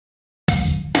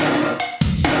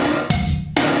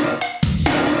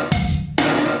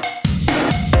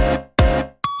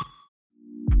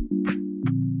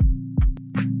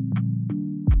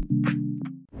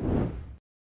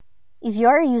If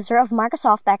you're a user of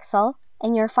Microsoft Excel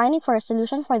and you're finding for a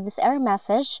solution for this error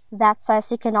message that says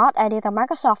you cannot edit a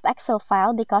Microsoft Excel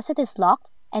file because it is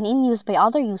locked and in use by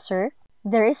other user,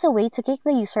 there is a way to kick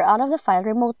the user out of the file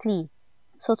remotely.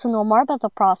 So to know more about the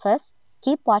process,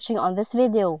 keep watching on this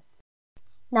video.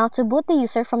 Now to boot the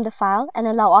user from the file and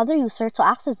allow other user to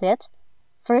access it,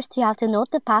 first you have to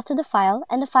note the path to the file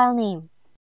and the file name.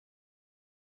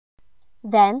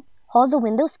 Then, hold the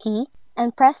Windows key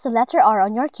and press the letter R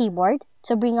on your keyboard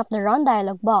to bring up the Run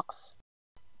dialog box.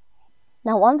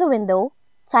 Now on the window,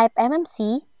 type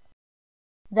MMC,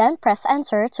 then press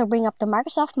Enter to bring up the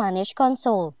Microsoft Manage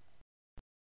console.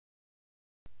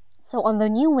 So on the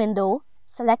new window,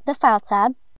 select the File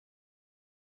tab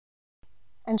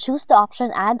and choose the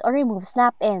option Add or Remove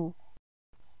Snap-in.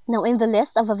 Now in the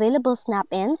list of available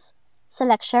snap-ins,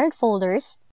 select Shared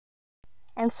Folders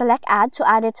and select Add to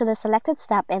add it to the selected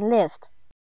snap-in list.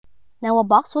 Now a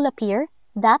box will appear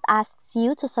that asks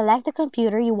you to select the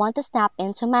computer you want the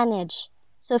snap-in to manage.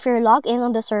 So if you're logged in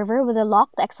on the server where the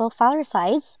locked Excel file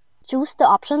resides, choose the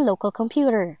option Local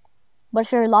Computer. But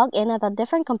if you're logged in at a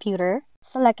different computer,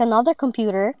 select another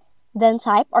computer, then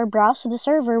type or browse to the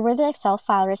server where the Excel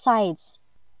file resides.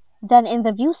 Then in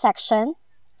the View section,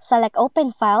 select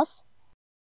Open Files,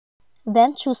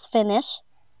 then choose Finish,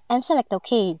 and select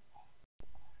OK.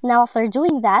 Now after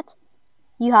doing that,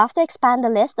 you have to expand the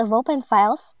list of open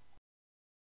files,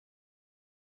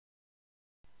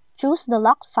 choose the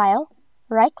locked file,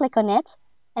 right-click on it,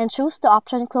 and choose the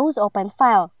option Close Open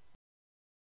File.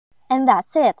 And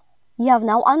that's it. You have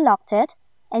now unlocked it,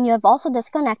 and you have also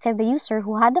disconnected the user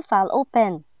who had the file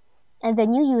open. And the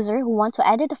new user who wants to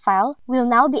edit the file will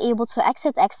now be able to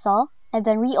exit Excel and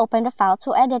then reopen the file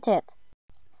to edit it.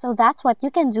 So that's what you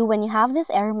can do when you have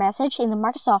this error message in the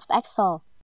Microsoft Excel.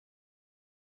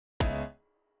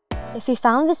 If you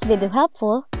found this video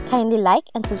helpful, kindly like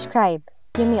and subscribe.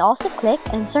 You may also click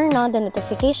and turn on the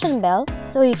notification bell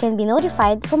so you can be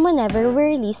notified from whenever we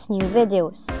release new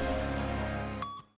videos.